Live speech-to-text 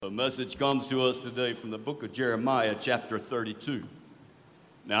The message comes to us today from the book of Jeremiah, chapter 32.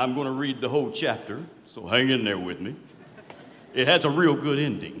 Now, I'm going to read the whole chapter, so hang in there with me. It has a real good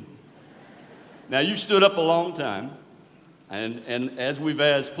ending. Now, you stood up a long time, and as we've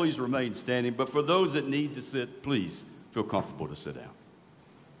asked, please remain standing. But for those that need to sit, please feel comfortable to sit down.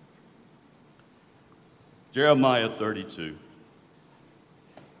 Jeremiah 32.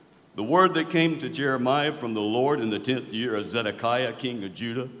 The word that came to Jeremiah from the Lord in the 10th year of Zedekiah, king of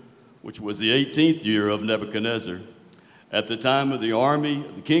Judah, which was the 18th year of Nebuchadnezzar, at the time of the army,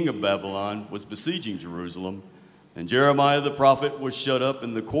 the king of Babylon was besieging Jerusalem, and Jeremiah the prophet was shut up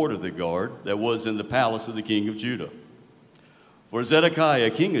in the court of the guard that was in the palace of the king of Judah. For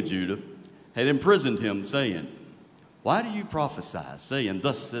Zedekiah, king of Judah, had imprisoned him, saying, "Why do you prophesy, saying,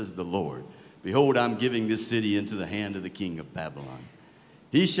 Thus says the Lord, Behold, I'm giving this city into the hand of the king of Babylon.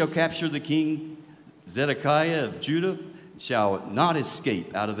 He shall capture the king Zedekiah of Judah, and shall not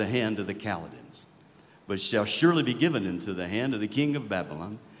escape out of the hand of the Chaldeans, but shall surely be given into the hand of the king of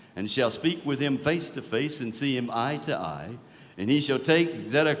Babylon, and shall speak with him face to face, and see him eye to eye. And he shall take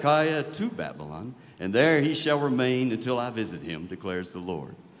Zedekiah to Babylon, and there he shall remain until I visit him, declares the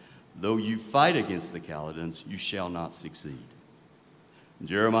Lord. Though you fight against the Chaldeans, you shall not succeed." And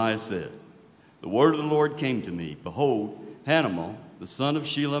Jeremiah said, "The word of the Lord came to me. Behold, Hanamel, the son of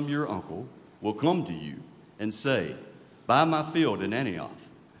Shelam, your uncle, will come to you and say, Buy my field in Antioch,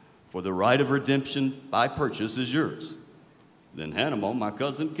 for the right of redemption by purchase is yours." Then Hanamel, my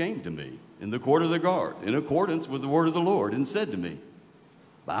cousin, came to me in the court of the guard, in accordance with the word of the Lord, and said to me,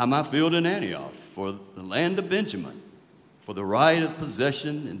 "Buy my field in Antioch, for the land of Benjamin, for the right of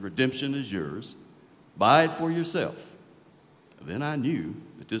possession and redemption is yours. Buy it for yourself." Then I knew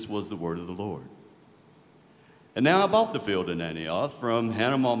that this was the word of the Lord. And now I bought the field in Antioch from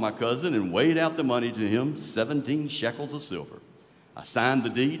Hanamel my cousin, and weighed out the money to him, 17 shekels of silver. I signed the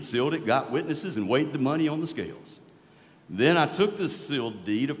deed, sealed it, got witnesses, and weighed the money on the scales. Then I took the sealed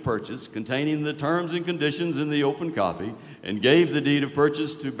deed of purchase, containing the terms and conditions in the open copy, and gave the deed of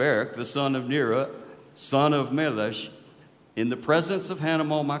purchase to Barak, the son of Neriah, son of Melesh, in the presence of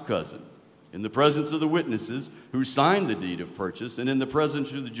Hanamel my cousin, in the presence of the witnesses who signed the deed of purchase, and in the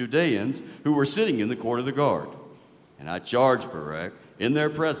presence of the Judeans who were sitting in the court of the guard. And I charged Barak in their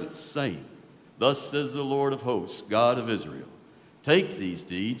presence, saying, "Thus says the Lord of hosts, God of Israel, take these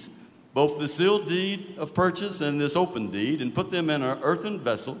deeds, both the sealed deed of purchase and this open deed, and put them in an earthen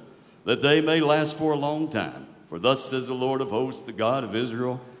vessel, that they may last for a long time. For thus says the Lord of hosts, the God of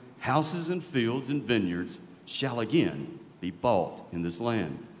Israel, houses and fields and vineyards shall again be bought in this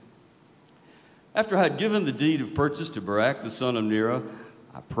land." After I had given the deed of purchase to Barak, the son of Neriah,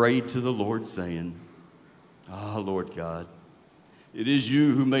 I prayed to the Lord, saying, Lord God, it is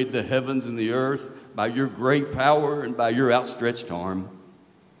you who made the heavens and the earth by your great power and by your outstretched arm.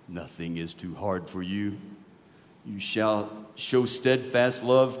 Nothing is too hard for you. You shall show steadfast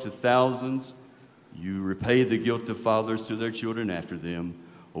love to thousands. You repay the guilt of fathers to their children after them.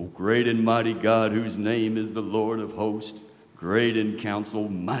 O great and mighty God, whose name is the Lord of hosts, great in counsel,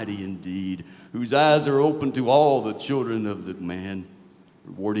 mighty indeed, whose eyes are open to all the children of the man,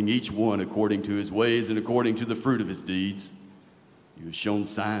 rewarding each one according to his ways and according to the fruit of his deeds. You have shown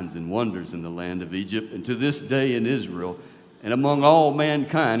signs and wonders in the land of Egypt, and to this day in Israel, and among all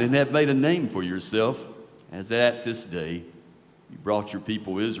mankind, and have made a name for yourself, as at this day. You brought your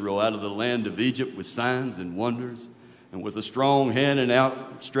people Israel out of the land of Egypt with signs and wonders, and with a strong hand and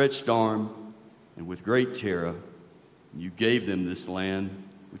outstretched arm, and with great terror. You gave them this land,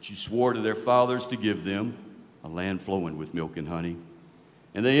 which you swore to their fathers to give them, a land flowing with milk and honey.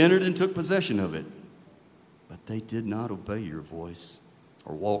 And they entered and took possession of it. But they did not obey your voice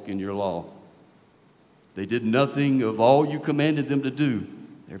or walk in your law. They did nothing of all you commanded them to do.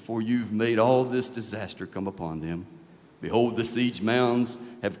 Therefore you've made all this disaster come upon them. Behold, the siege mounds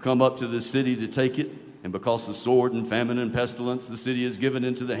have come up to the city to take it, and because of sword and famine and pestilence, the city is given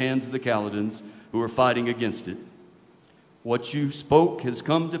into the hands of the Chaldeans who are fighting against it. What you spoke has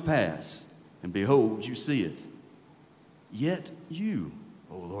come to pass, and behold, you see it. Yet you,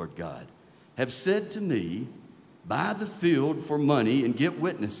 O Lord God, have said to me, Buy the field for money and get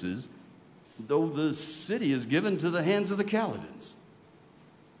witnesses, though the city is given to the hands of the Chaldeans.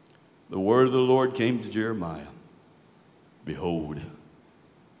 The word of the Lord came to Jeremiah. Behold,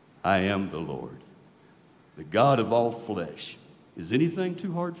 I am the Lord, the God of all flesh. Is anything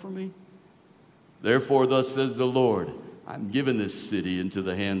too hard for me? Therefore, thus says the Lord, I'm giving this city into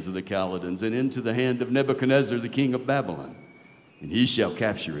the hands of the Chaldeans and into the hand of Nebuchadnezzar, the king of Babylon, and he shall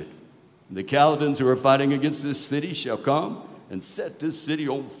capture it. And the Chaldeans who are fighting against this city shall come and set this city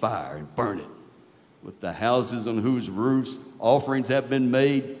on fire and burn it. with the houses on whose roofs offerings have been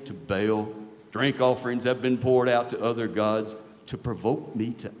made to Baal. Drink offerings have been poured out to other gods to provoke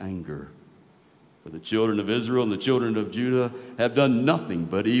me to anger. For the children of Israel and the children of Judah have done nothing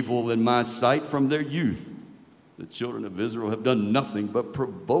but evil in my sight from their youth. The children of Israel have done nothing but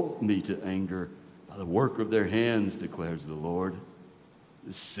provoke me to anger by the work of their hands, declares the Lord.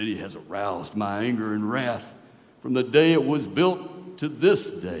 This city has aroused my anger and wrath from the day it was built to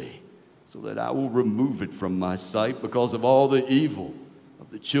this day, so that I will remove it from my sight because of all the evil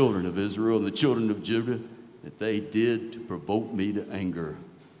of the children of Israel and the children of Judah that they did to provoke me to anger.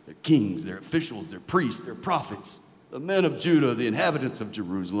 Their kings, their officials, their priests, their prophets, the men of Judah, the inhabitants of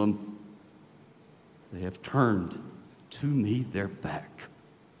Jerusalem, they have turned to me their back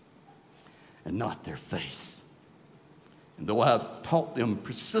and not their face. And though I have taught them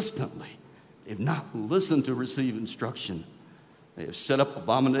persistently, they have not listened to receive instruction. They have set up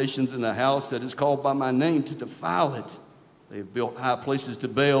abominations in the house that is called by my name to defile it. They have built high places to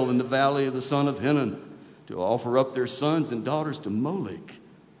Baal in the valley of the son of Hinnom, to offer up their sons and daughters to Molech,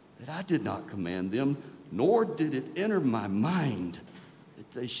 that I did not command them, nor did it enter my mind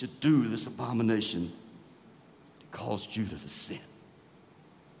that they should do this abomination to cause Judah to sin.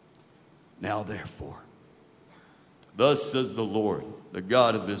 Now therefore, thus says the Lord, the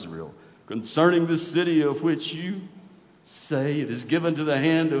God of Israel, concerning this city of which you say it is given to the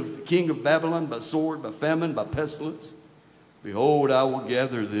hand of the king of Babylon by sword, by famine, by pestilence. Behold, I will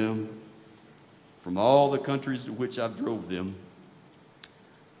gather them from all the countries to which I've drove them.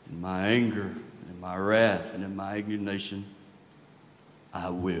 In my anger, and in my wrath, and in my indignation, I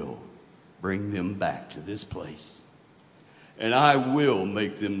will bring them back to this place. And I will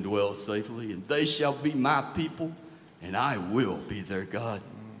make them dwell safely, and they shall be my people, and I will be their God.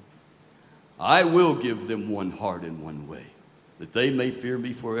 I will give them one heart and one way, that they may fear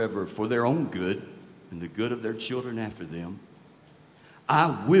me forever for their own good and the good of their children after them.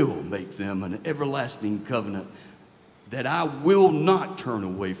 I will make them an everlasting covenant, that I will not turn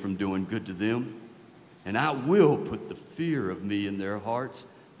away from doing good to them, and I will put the fear of me in their hearts,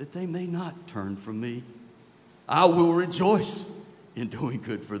 that they may not turn from me. I will rejoice in doing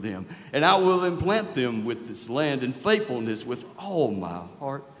good for them, and I will implant them with this land in faithfulness with all my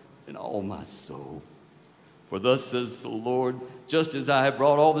heart and all my soul. For thus says the Lord, just as I have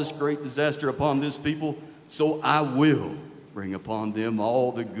brought all this great disaster upon this people, so I will bring upon them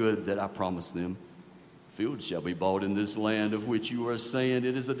all the good that I promised them. Fields shall be bought in this land of which you are saying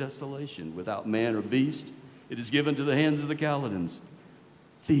it is a desolation, without man or beast. It is given to the hands of the Chaldeans.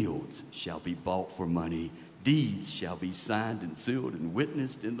 Fields shall be bought for money. Deeds shall be signed and sealed and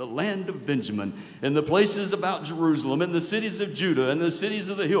witnessed in the land of Benjamin, in the places about Jerusalem, in the cities of Judah, in the cities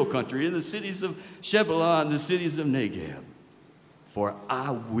of the hill country, in the cities of Shebalah, and the cities of Negeb. For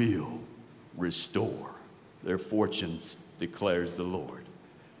I will restore their fortunes, declares the Lord.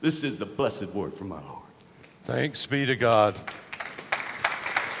 This is the blessed word from our Lord. Thanks be to God.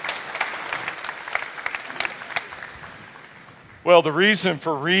 Well, the reason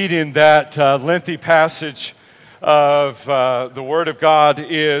for reading that lengthy passage of the Word of God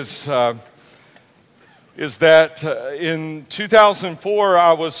is that in 2004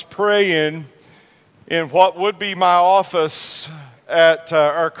 I was praying in what would be my office at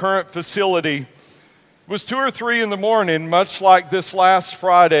our current facility. It was 2 or 3 in the morning, much like this last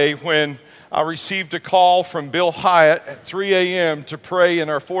Friday when I received a call from Bill Hyatt at 3 a.m. to pray in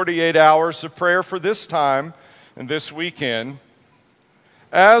our 48 hours of prayer for this time and this weekend.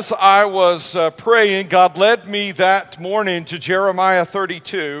 As I was praying, God led me that morning to Jeremiah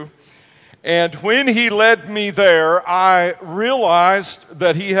 32. And when He led me there, I realized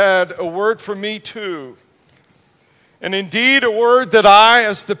that He had a word for me too. And indeed, a word that I,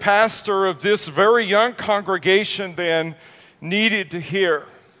 as the pastor of this very young congregation then, needed to hear.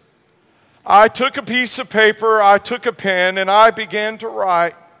 I took a piece of paper, I took a pen, and I began to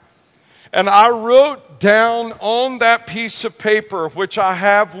write. And I wrote down on that piece of paper, which I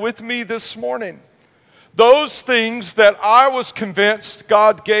have with me this morning, those things that I was convinced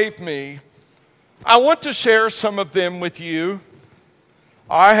God gave me. I want to share some of them with you.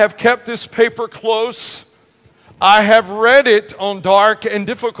 I have kept this paper close. I have read it on dark and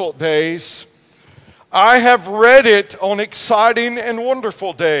difficult days. I have read it on exciting and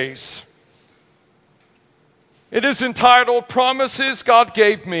wonderful days. It is entitled, Promises God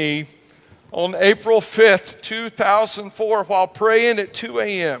Gave Me on April 5th, 2004, while praying at 2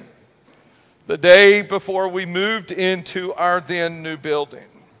 a.m., the day before we moved into our then new building.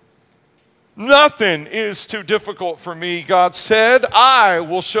 Nothing is too difficult for me, God said. I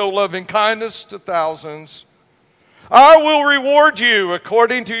will show loving kindness to thousands. I will reward you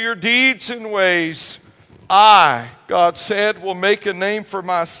according to your deeds and ways. I, God said, will make a name for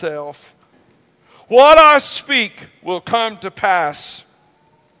myself. What I speak will come to pass.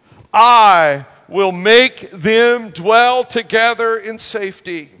 I will make them dwell together in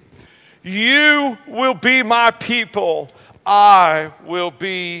safety. You will be my people. I will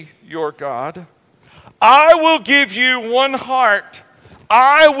be your God. I will give you one heart.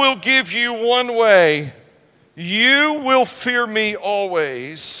 I will give you one way. You will fear me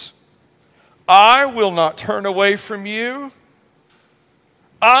always. I will not turn away from you.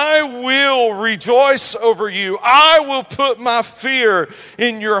 I will rejoice over you. I will put my fear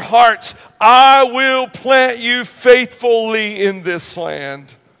in your hearts. I will plant you faithfully in this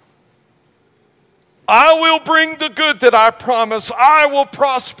land. I will bring the good that I promise. I will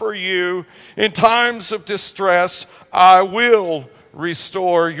prosper you in times of distress. I will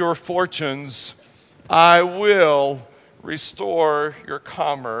restore your fortunes. I will restore your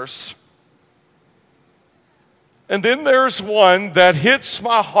commerce. And then there's one that hits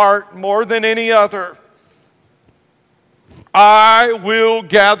my heart more than any other. I will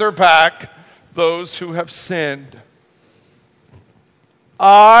gather back those who have sinned.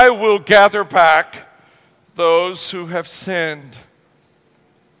 I will gather back those who have sinned.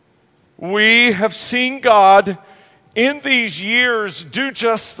 We have seen God in these years do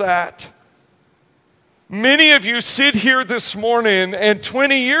just that. Many of you sit here this morning, and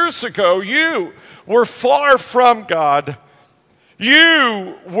 20 years ago, you were far from God.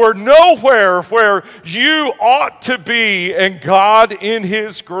 You were nowhere where you ought to be, and God in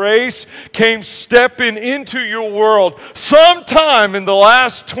His grace came stepping into your world sometime in the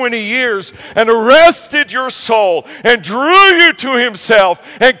last 20 years and arrested your soul and drew you to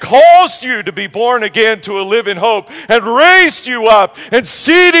Himself and caused you to be born again to a living hope and raised you up and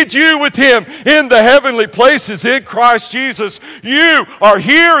seated you with Him in the heavenly places in Christ Jesus. You are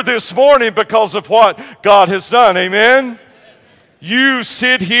here this morning because of what God has done. Amen? You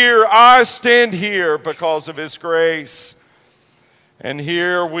sit here, I stand here because of His grace. And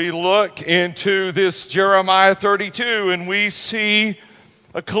here we look into this Jeremiah 32 and we see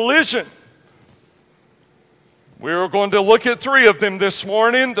a collision. We're going to look at three of them this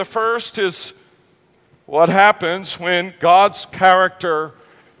morning. The first is what happens when God's character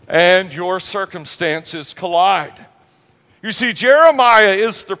and your circumstances collide. You see, Jeremiah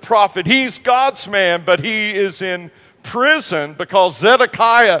is the prophet. He's God's man, but he is in prison because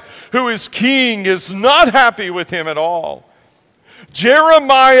Zedekiah, who is king, is not happy with him at all.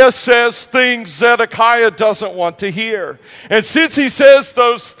 Jeremiah says things Zedekiah doesn't want to hear. And since he says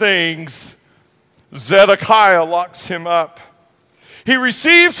those things, Zedekiah locks him up. He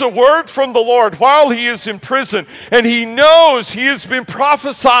receives a word from the Lord while he is in prison, and he knows he has been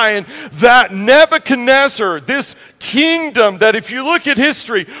prophesying that Nebuchadnezzar, this kingdom that if you look at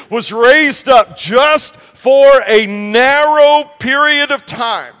history was raised up just for a narrow period of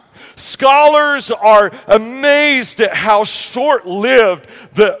time. Scholars are amazed at how short-lived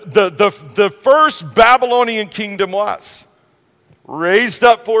the first Babylonian kingdom was. Raised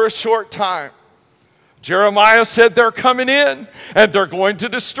up for a short time. Jeremiah said they're coming in and they're going to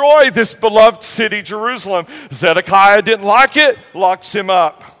destroy this beloved city, Jerusalem. Zedekiah didn't like it, locks him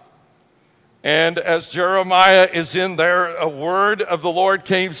up. And as Jeremiah is in there, a word of the Lord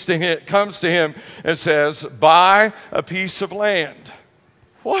comes to him and says, buy a piece of land.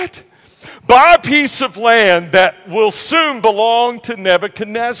 What? Buy a piece of land that will soon belong to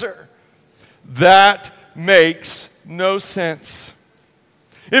Nebuchadnezzar. That makes no sense.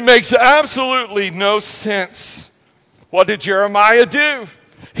 It makes absolutely no sense. What did Jeremiah do?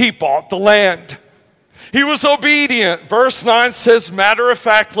 He bought the land. He was obedient. Verse 9 says,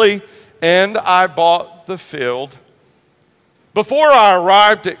 matter-of-factly, and I bought the field. Before I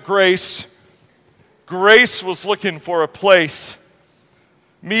arrived at Grace was looking for a place.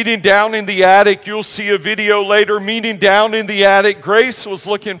 Meeting down in the attic, you'll see a video later, meeting down in the attic, Grace was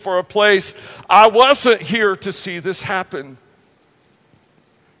looking for a place. I wasn't here to see this happen.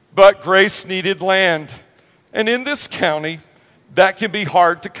 But Grace needed land. And in this county, that can be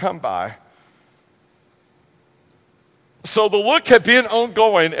hard to come by. So the look had been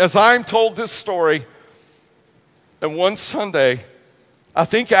ongoing as I'm told this story. And one Sunday, I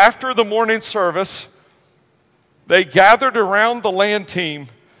think after the morning service, they gathered around the land team.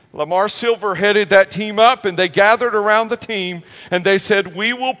 Lamar Silver headed that team up, and they gathered around the team, and they said,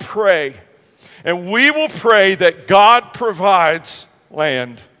 we will pray. And we will pray that God provides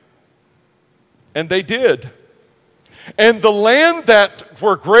land. And they did. And the land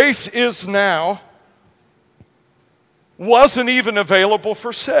where Grace is now wasn't even available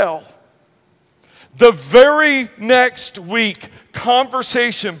for sale. The very next week,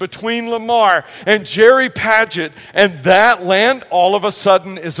 conversation between Lamar and Jerry Paget, and that land all of a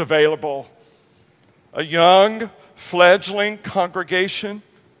sudden is available. A young, fledgling congregation,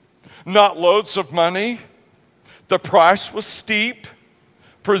 not loads of money. The price was steep,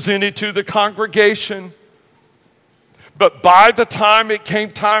 presented to the congregation. But by the time it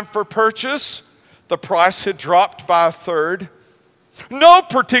came time for purchase, the price had dropped by a third. No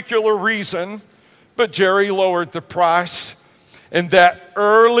particular reason, but Jerry lowered the price. And that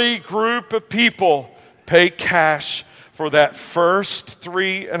early group of people paid cash for that first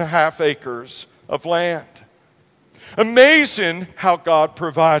 3.5 acres of land. Amazing how God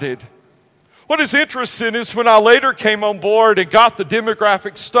provided. What is interesting is when I later came on board and got the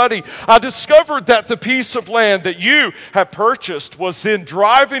demographic study, I discovered that the piece of land that you have purchased was in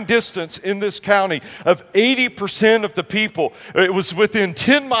driving distance in this county of 80% of the people. It was within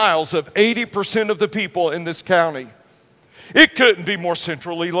 10 miles of 80% of the people in this county. It couldn't be more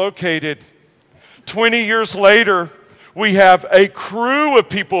centrally located. 20 years later, we have a crew of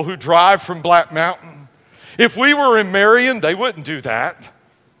people who drive from Black Mountain. If we were in Marion, they wouldn't do that.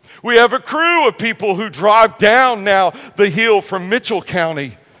 We have a crew of people who drive down now the hill from Mitchell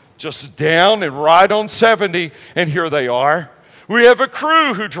County, just down and right on 70, and here they are. We have a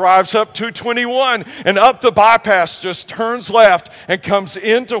crew who drives up 221 and up the bypass, just turns left and comes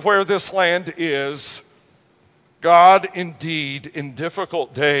into where this land is. God indeed, in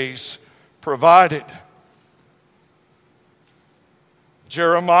difficult days, provided.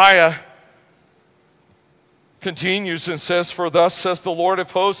 Jeremiah continues and says, "For thus says the Lord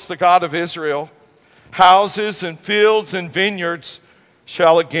of hosts, the God of Israel, houses and fields and vineyards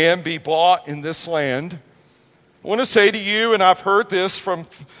shall again be bought in this land." I want to say to you, and I've heard this from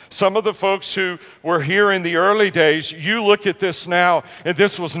some of the folks who were here in the early days, you look at this now, and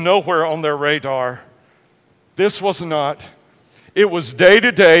this was nowhere on their radar. This was not. It was day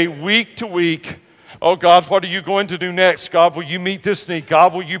to day, week to week. Oh, God, what are you going to do next? God, will you meet this need?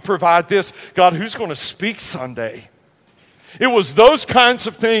 God, will you provide this? God, who's going to speak Sunday? It was those kinds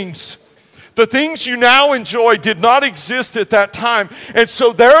of things. The things you now enjoy did not exist at that time. And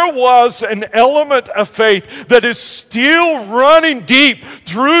so there was an element of faith that is still running deep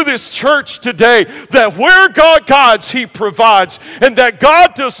through this church today, that where God guides, He provides. And that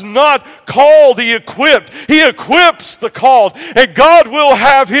God does not call the equipped. He equips the called. And God will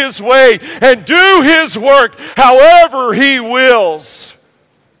have His way and do His work however He wills.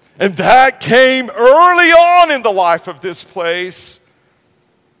 And that came early on in the life of this place.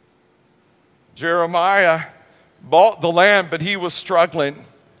 Jeremiah bought the land, but he was struggling.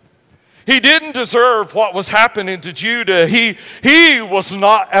 He didn't deserve what was happening to Judah. He was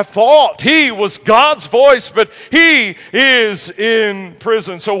not at fault. He was God's voice, but he is in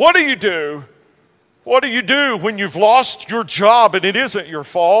prison. So what do you do? What do you do when you've lost your job and it isn't your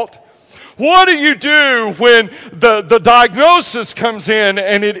fault? What do you do when the diagnosis comes in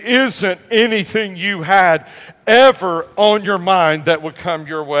and it isn't anything you had ever on your mind that would come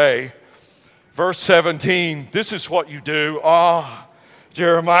your way? Verse 17, this is what you do.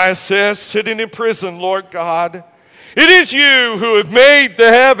 Jeremiah says, sitting in prison, Lord God, it is you who have made the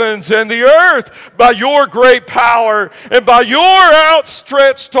heavens and the earth by your great power and by your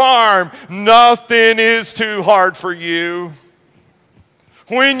outstretched arm. Nothing is too hard for you.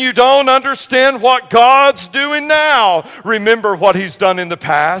 When you don't understand what God's doing now, remember what He's done in the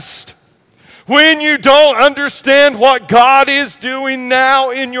past. When you don't understand what God is doing now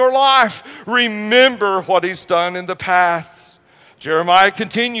in your life, remember what He's done in the past. Jeremiah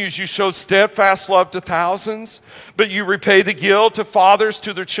continues, you show steadfast love to thousands, but you repay the guilt of fathers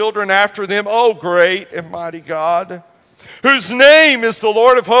to their children after them. Oh, great and mighty God, whose name is the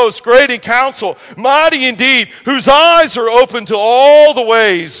Lord of hosts, great in counsel, mighty indeed, whose eyes are open to all the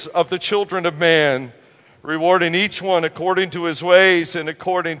ways of the children of man, rewarding each one according to his ways and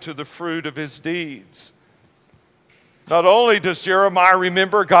according to the fruit of his deeds. Not only does Jeremiah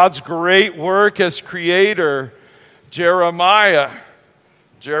remember God's great work as creator, Jeremiah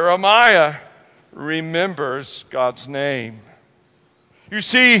remembers God's name. You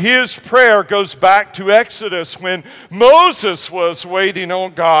see, his prayer goes back to Exodus when Moses was waiting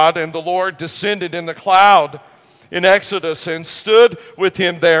on God and the Lord descended in the cloud in Exodus and stood with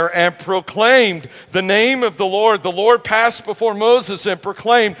him there and proclaimed the name of the Lord. The Lord passed before Moses and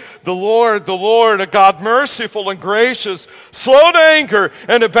proclaimed, the Lord, a God merciful and gracious, slow to anger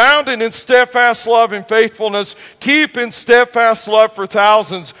and abounding in steadfast love and faithfulness, keeping steadfast love for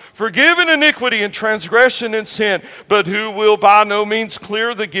thousands, forgiving iniquity and transgression and sin, but who will by no means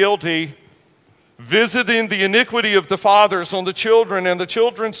clear the guilty, visiting the iniquity of the fathers on the children and the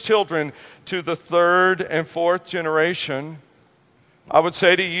children's children to the third and fourth generation. I would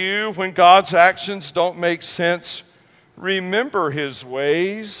say to you, when God's actions don't make sense, remember his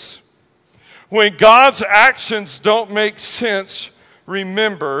ways. When God's actions don't make sense,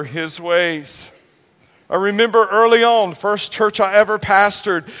 remember his ways. I remember early on, first church I have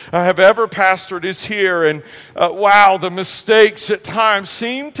ever pastored is here. And wow, the mistakes at times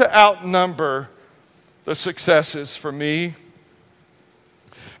seem to outnumber the successes for me.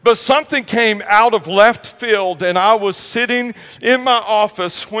 But something came out of left field, and I was sitting in my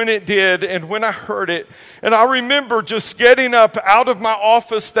office when it did and when I heard it. And I remember just getting up out of my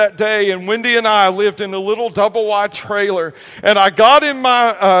office that day, and Wendy and I lived in a little double-wide trailer. And I got in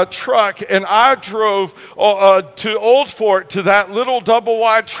my truck, and I drove to Old Fort to that little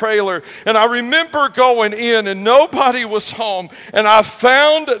double-wide trailer. And I remember going in, and nobody was home. And I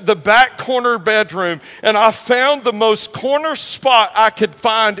found the back corner bedroom, and I found the most corner spot I could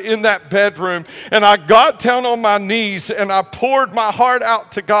find in that bedroom. And I got down on my knees and I poured my heart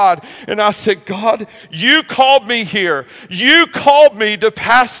out to God, and I said, God, you called me here. You called me to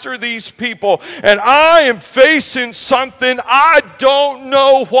pastor these people, and I am facing something I don't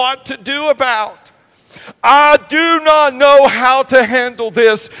know what to do about. I do not know how to handle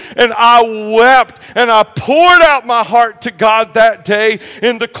this. And I wept and I poured out my heart to God that day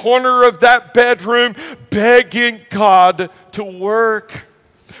in the corner of that bedroom, begging God to work,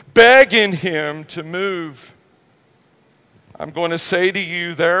 begging him to move. I'm going to say to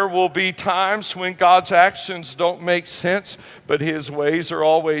you, there will be times when God's actions don't make sense, but his ways are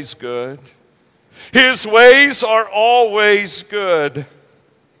always good. His ways are always good.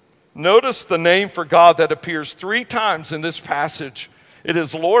 Notice the name for God that appears 3 times in this passage. It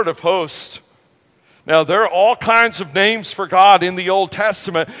is Lord of hosts. Now, there are all kinds of names for God in the Old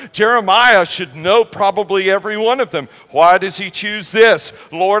Testament. Jeremiah should know probably every one of them. Why does he choose this?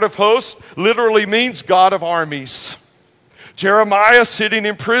 Lord of hosts literally means God of armies. Jeremiah sitting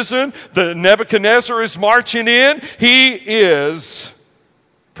in prison, the Nebuchadnezzar is marching in. He is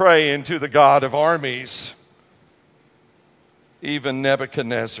praying to the God of armies. Even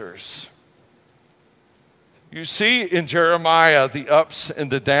Nebuchadnezzar's. You see in Jeremiah the ups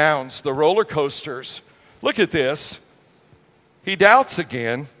and the downs, the roller coasters. Look at this. He doubts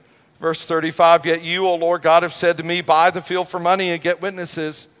again. Verse 35, yet you, O Lord God, have said to me, buy the field for money and get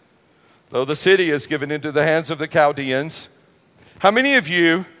witnesses, though the city is given into the hands of the Chaldeans. How many of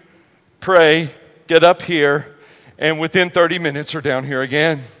you pray, get up here, and within 30 minutes are down here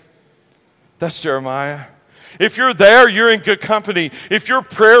again? That's Jeremiah. If you're there, you're in good company. If your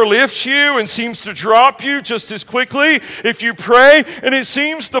prayer lifts you and seems to drop you just as quickly, if you pray and it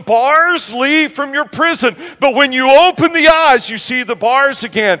seems the bars leave from your prison, but when you open the eyes, you see the bars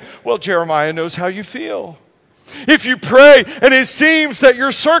again, well, Jeremiah knows how you feel. If you pray and it seems that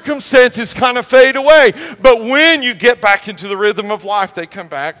your circumstances kind of fade away, but when you get back into the rhythm of life, they come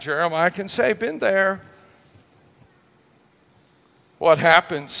back, Jeremiah can say, been there. What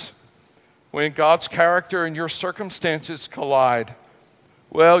happens when God's character and your circumstances collide?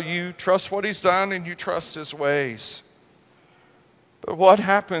 Well, you trust what he's done and you trust his ways. But what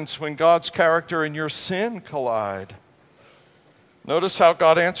happens when God's character and your sin collide? Notice how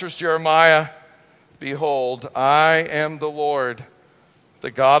God answers Jeremiah. Behold, I am the Lord,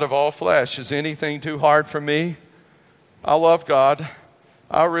 the God of all flesh. Is anything too hard for me? I love God.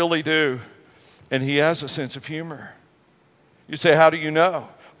 I really do. And he has a sense of humor. You say, how do you know?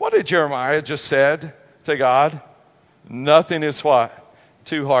 What did Jeremiah just said to God? Nothing is what?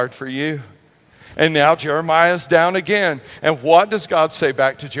 Too hard for you. And now Jeremiah's down again. And what does God say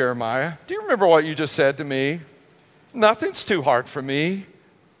back to Jeremiah? Do you remember what you just said to me? Nothing's too hard for me.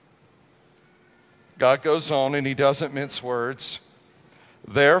 God goes on and he doesn't mince words.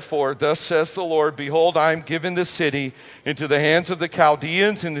 Therefore, thus says the Lord, behold, I am giving this city into the hands of the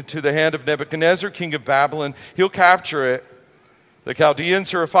Chaldeans and into the hand of Nebuchadnezzar, king of Babylon. He'll capture it. The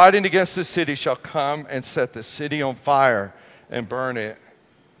Chaldeans who are fighting against this city shall come and set the city on fire and burn it.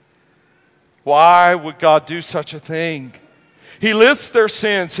 Why would God do such a thing? He lists their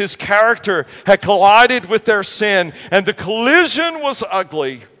sins. His character had collided with their sin, and the collision was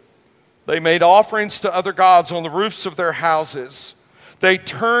ugly. They made offerings to other gods on the roofs of their houses. They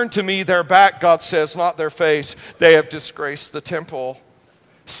turned to me their back, God says, not their face. They have disgraced the temple.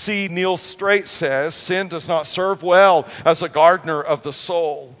 C. Neil Strait says, sin does not serve well as a gardener of the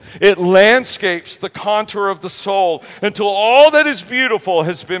soul. It landscapes the contour of the soul until all that is beautiful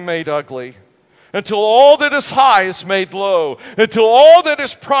has been made ugly. Until all that is high is made low. Until all that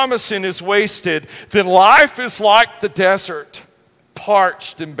is promising is wasted. Then life is like the desert,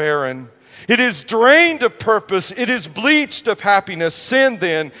 parched and barren. It is drained of purpose. It is bleached of happiness. Sin,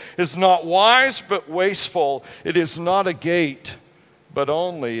 then, is not wise but wasteful. It is not a gate, but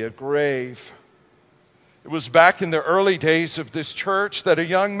only a grave. It was back in the early days of this church that a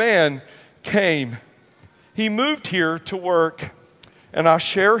young man came. He moved here to work, and I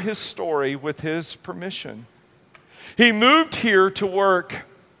share his story with his permission. He moved here to work.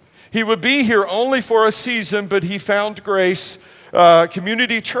 He would be here only for a season, but he found Grace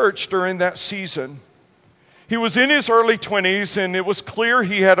Community Church during that season. He was in his early 20s, and it was clear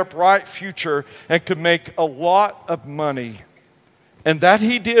he had a bright future and could make a lot of money. And that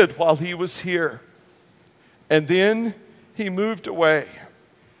he did while he was here. And then he moved away.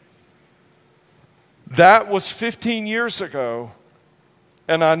 That was 15 years ago,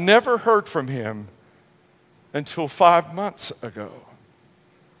 and I never heard from him until 5 months ago.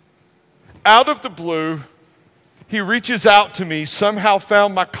 Out of the blue, he reaches out to me, somehow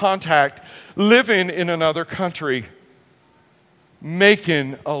found my contact, living in another country,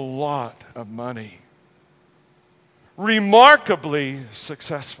 making a lot of money. Remarkably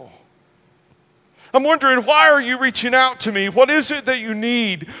successful. I'm wondering, why are you reaching out to me? What is it that you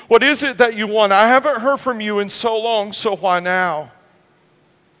need? What is it that you want? I haven't heard from you in so long, so why now?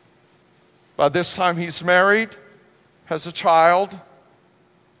 By this time he's married, has a child,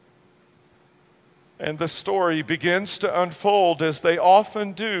 and the story begins to unfold as they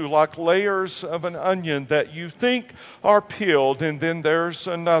often do, like layers of an onion that you think are peeled, and then there's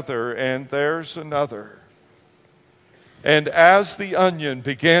another, and there's another. And as the onion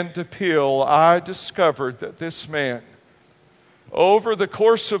began to peel, I discovered that this man, over the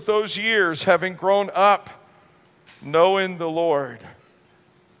course of those years, having grown up knowing the Lord,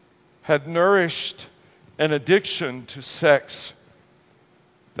 had nourished an addiction to sex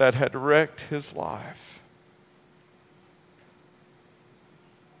that had wrecked his life.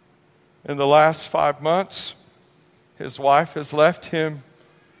 In the last 5 months, his wife has left him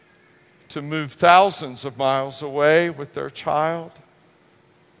to move thousands of miles away with their child.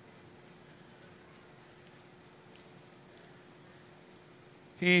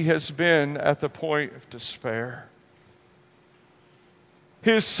 He has been at the point of despair.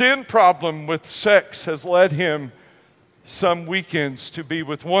 His sin problem with sex has led him some weekends to be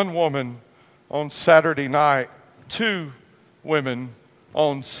with one woman on Saturday night, 2 women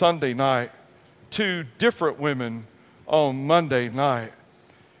on Sunday night, 2 different women on Monday night,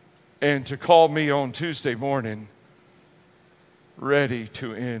 and to call me on Tuesday morning, ready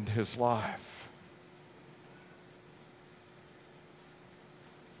to end his life.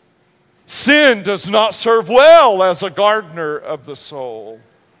 Sin does not serve well as a gardener of the soul.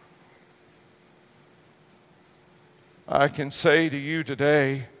 I can say to you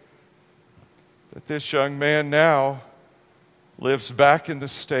today that this young man now lives back in the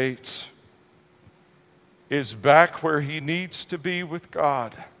States, is back where he needs to be with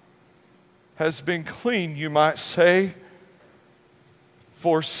God, has been clean, you might say,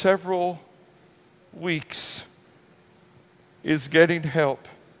 for several weeks, is getting help,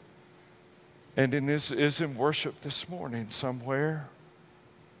 and is in worship this morning somewhere.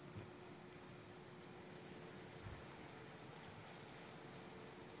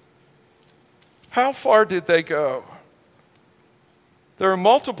 How far did they go? There are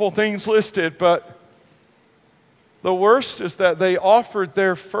multiple things listed, but the worst is that they offered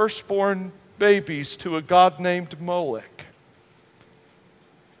their firstborn babies to a god named Moloch.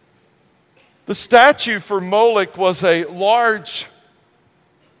 The statue for Moloch was a large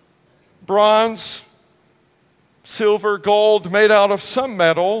bronze, silver, gold, made out of some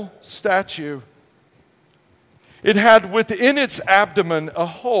metal statue. It had within its abdomen a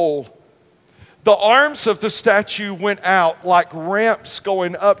hole. The arms of the statue went out like ramps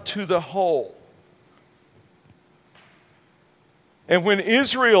going up to the hole. And when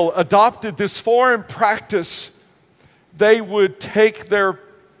Israel adopted this foreign practice, they would take their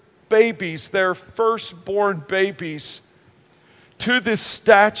babies, their firstborn babies, to this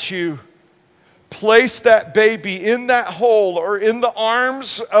statue, place that baby in that hole or in the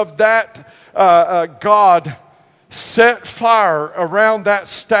arms of that god, set fire around that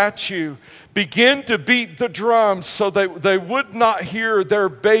statue, begin to beat the drums so they would not hear their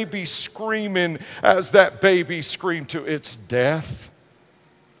baby screaming as that baby screamed to its death.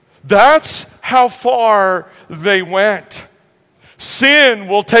 That's how far they went. Sin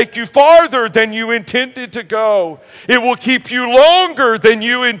will take you farther than you intended to go. It will keep you longer than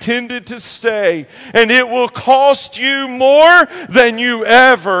you intended to stay. And it will cost you more than you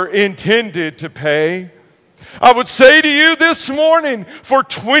ever intended to pay. I would say to you this morning, for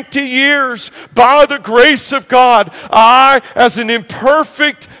 20 years, by the grace of God, I, as an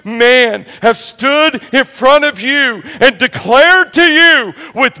imperfect man, have stood in front of you and declared to you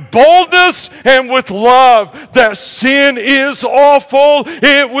with boldness and with love that sin is awful.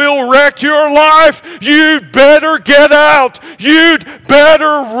 It will wreck your life. You'd better get out. You'd better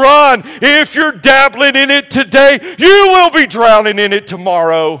run. If you're dabbling in it today, you will be drowning in it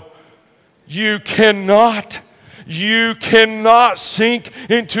tomorrow. You cannot sink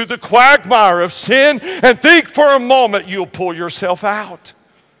into the quagmire of sin and think for a moment you'll pull yourself out.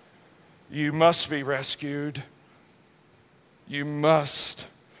 You must be rescued. You must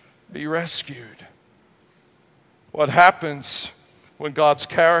be rescued. What happens when God's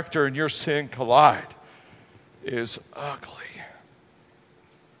character and your sin collide is ugly.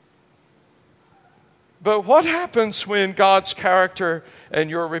 But what happens when God's character and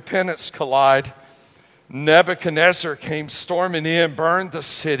your repentance collide? Nebuchadnezzar came storming in, burned the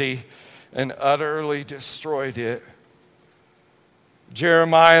city, and utterly destroyed it.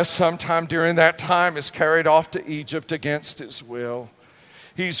 Jeremiah, sometime during that time, is carried off to Egypt against his will.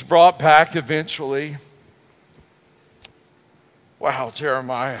 He's brought back eventually. Wow,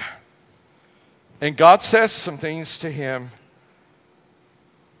 Jeremiah. And God says some things to him.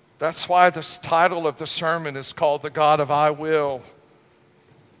 That's why the title of the sermon is called The God of I Will.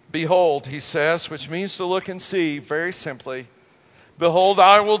 Behold, he says, which means to look and see, very simply. Behold,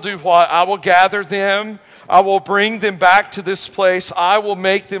 I will do what? I will gather them. I will bring them back to this place. I will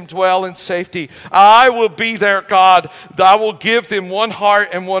make them dwell in safety. I will be their God. I will give them one heart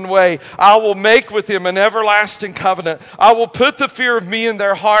and one way. I will make with them an everlasting covenant. I will put the fear of me in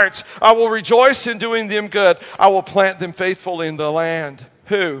their hearts. I will rejoice in doing them good. I will plant them faithful in the land.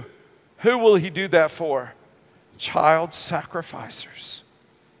 Who? Who will he do that for? Child sacrificers.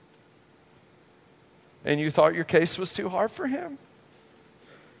 And you thought your case was too hard for him?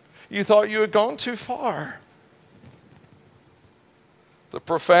 You thought you had gone too far. The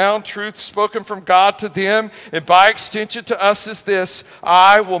profound truth spoken from God to them, and by extension to us, is this: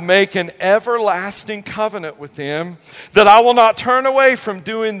 I will make an everlasting covenant with them, that I will not turn away from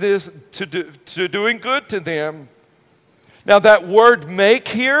doing this to doing good to them. Now that word make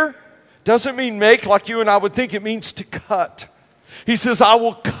here doesn't mean make like you and I would think. It means to cut. He says, I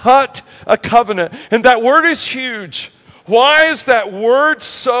will cut a covenant. And that word is huge. Why is that word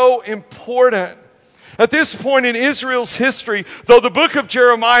so important? At this point in Israel's history, though the book of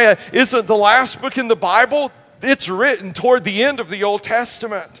Jeremiah isn't the last book in the Bible, it's written toward the end of the Old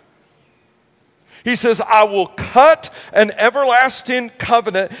Testament. He says, I will cut an everlasting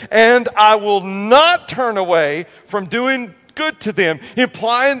covenant, and I will not turn away from doing good to them,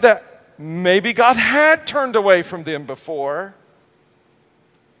 implying that maybe God had turned away from them before.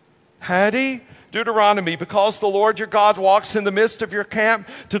 Had he? Deuteronomy, because the Lord your God walks in the midst of your camp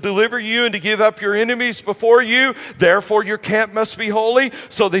to deliver you and to give up your enemies before you, therefore your camp must be holy,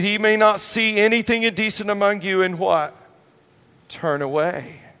 so that he may not see anything indecent among you and what? Turn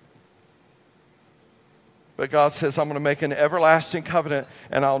away. But God says, I'm going to make an everlasting covenant,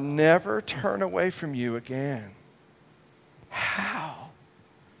 and I'll never turn away from you again. How?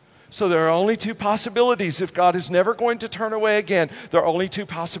 So there are only two possibilities. If God is never going to turn away again, there are only two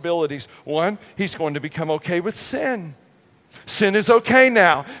possibilities. One, he's going to become okay with sin. Sin is okay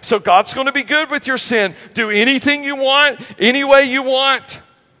now. So God's going to be good with your sin. Do anything you want, any way you want.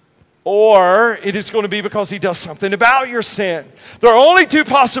 Or it is going to be because he does something about your sin. There are only two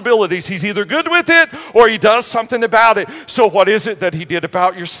possibilities. He's either good with it or he does something about it. So what is it that he did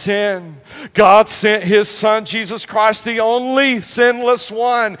about your sin? God sent his son, Jesus Christ, the only sinless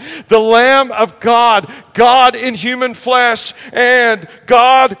one, the Lamb of God, God in human flesh. And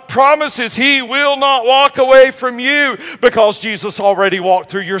God promises he will not walk away from you because Jesus already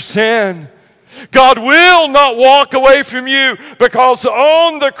walked through your sin. God will not walk away from you because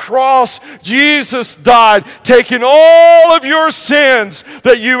on the cross Jesus died, taking all of your sins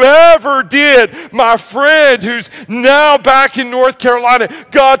that you ever did. My friend who's now back in North Carolina,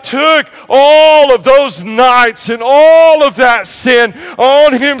 God took all of those nights and all of that sin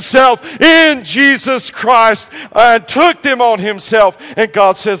on himself in Jesus Christ and took them on himself. And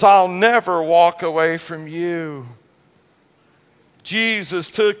God says, I'll never walk away from you.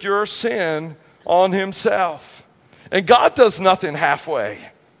 Jesus took your sin on himself. And God does nothing halfway.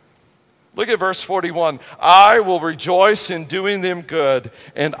 Look at verse 41. I will rejoice in doing them good,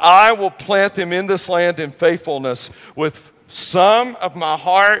 and I will plant them in this land in faithfulness with some of my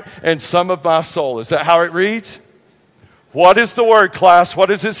heart and some of my soul. Is that how it reads? What is the word, class? What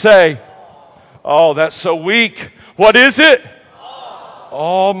does it say? Oh, that's so weak. What is it?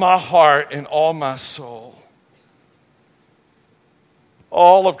 All my heart and all my soul.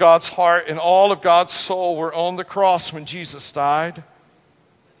 All of God's heart and all of God's soul were on the cross when Jesus died.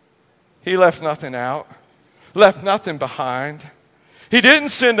 He left nothing out, left nothing behind. He didn't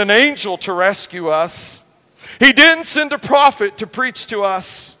send an angel to rescue us. He didn't send a prophet to preach to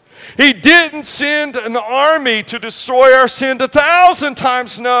us. He didn't send an army to destroy our sin 1,000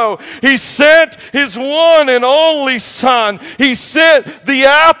 times. No. He sent His one and only Son. He sent the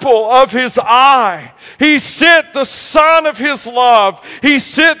apple of His eye. He sent the Son of His love. He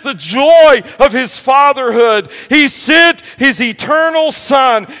sent the joy of His fatherhood. He sent His eternal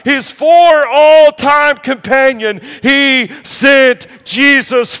Son, His for all time companion. He sent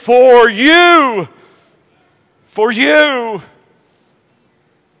Jesus for you. For you.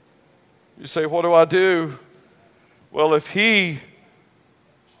 You say, what do I do? Well, if He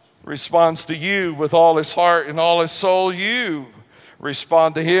responds to you with all His heart and all His soul, you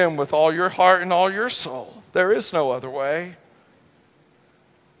respond to Him with all your heart and all your soul. There is no other way.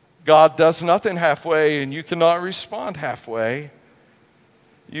 God does nothing halfway, and you cannot respond halfway.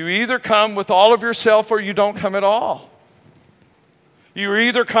 You either come with all of yourself or you don't come at all. You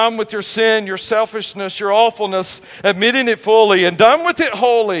either come with your sin, your selfishness, your awfulness, admitting it fully and done with it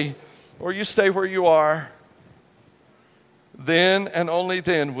wholly, or you stay where you are. Then and only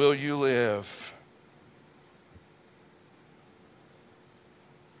then will you live.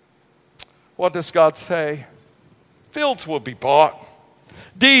 What does God say? Fields will be bought.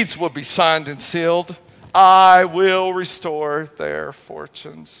 Deeds will be signed and sealed. I will restore their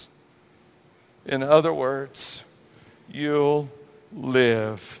fortunes. In other words, you'll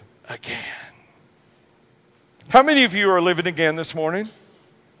live again. How many of you are living again this morning?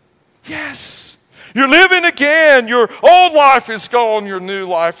 Yes. You're living again. Your old life is gone. Your new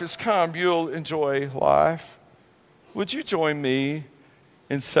life has come. You'll enjoy life. Would you join me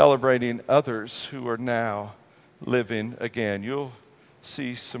in celebrating others who are now living again? You'll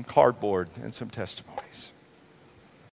see some cardboard and some testimonies.